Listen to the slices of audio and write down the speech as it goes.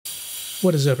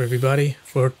What is up, everybody?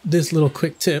 For this little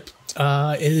quick tip,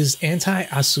 it is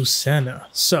Anti-Azucena.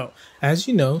 So, as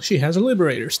you know, she has a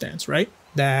Liberator Stance, right?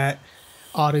 That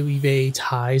auto-evades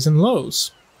highs and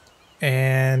lows.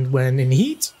 And when in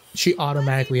heat, she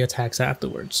automatically attacks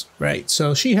afterwards, right?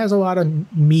 So she has a lot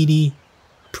of meaty,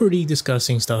 pretty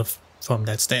disgusting stuff from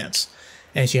that stance.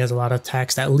 And she has a lot of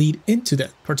attacks that lead into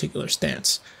that particular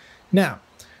stance. Now,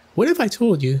 what if I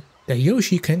told you that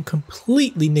Yoshi can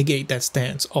completely negate that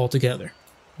stance altogether?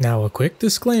 Now, a quick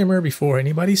disclaimer before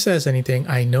anybody says anything.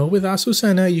 I know with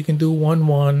Azucena you can do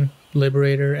 1-1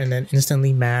 Liberator and then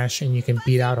instantly mash and you can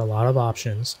beat out a lot of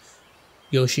options.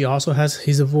 Yoshi also has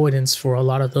his avoidance for a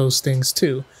lot of those things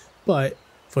too. But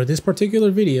for this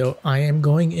particular video, I am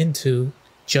going into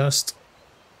just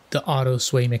the auto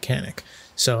sway mechanic.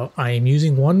 So I am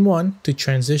using 1-1 to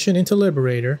transition into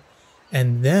Liberator,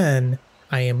 and then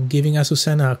I am giving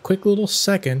Azucena a quick little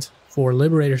second for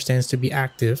Liberator Stance to be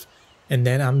active, and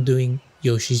then I'm doing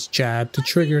Yoshi's jab to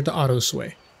trigger the auto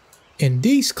sway. In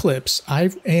these clips, I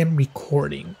am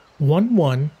recording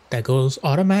 1-1 that goes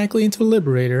automatically into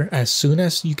Liberator as soon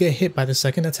as you get hit by the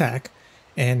second attack,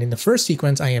 and in the first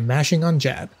sequence I am mashing on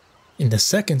jab. In the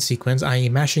second sequence I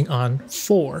am mashing on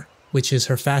 4, which is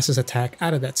her fastest attack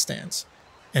out of that stance.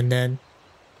 And then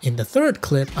in the third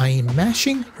clip, I am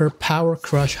mashing her Power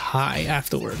Crush high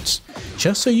afterwards,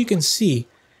 just so you can see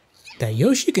that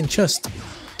Yoshi can just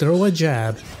throw a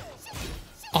jab,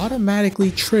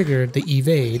 automatically trigger the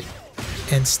evade,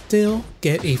 and still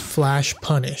get a flash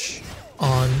punish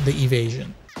on the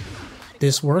evasion.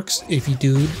 This works if you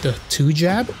do the 2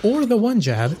 jab or the 1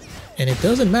 jab, and it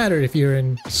doesn't matter if you're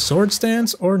in sword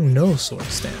stance or no sword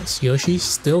stance, Yoshi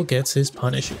still gets his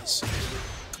punishes.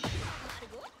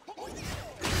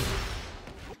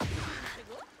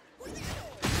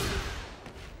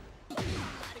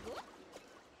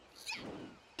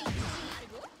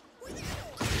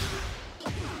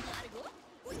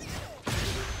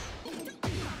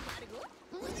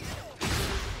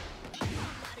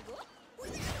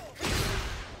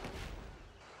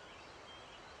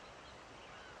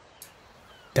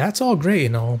 That's all great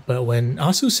and all, but when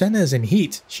Azucena is in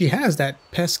heat, she has that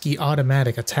pesky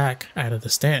automatic attack out of the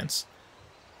stance.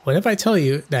 What if I tell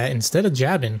you that instead of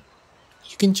jabbing,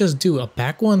 you can just do a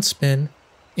back 1 spin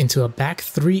into a back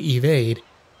 3 evade,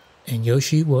 and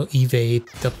Yoshi will evade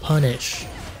the punish,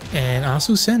 and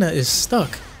Azucena is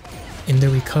stuck in the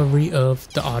recovery of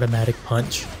the automatic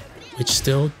punch, which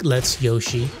still lets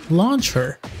Yoshi launch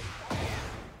her.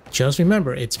 Just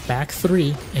remember, it's back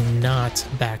 3 and not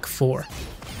back 4.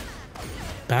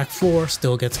 Back 4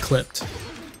 still gets clipped.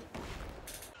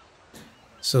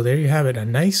 So there you have it, a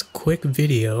nice quick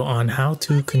video on how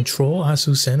to control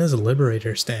Azucena's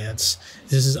Liberator Stance.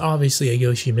 This is obviously a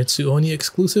Yoshimitsu only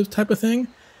exclusive type of thing.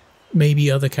 Maybe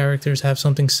other characters have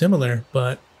something similar,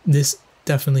 but this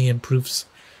definitely improves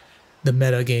the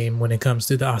meta game when it comes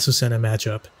to the Azucena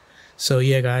matchup. So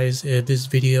yeah guys, if this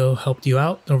video helped you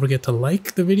out, don't forget to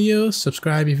like the video,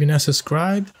 subscribe if you're not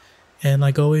subscribed, and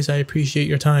like always, I appreciate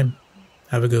your time.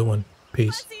 Have a good one.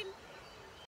 Peace.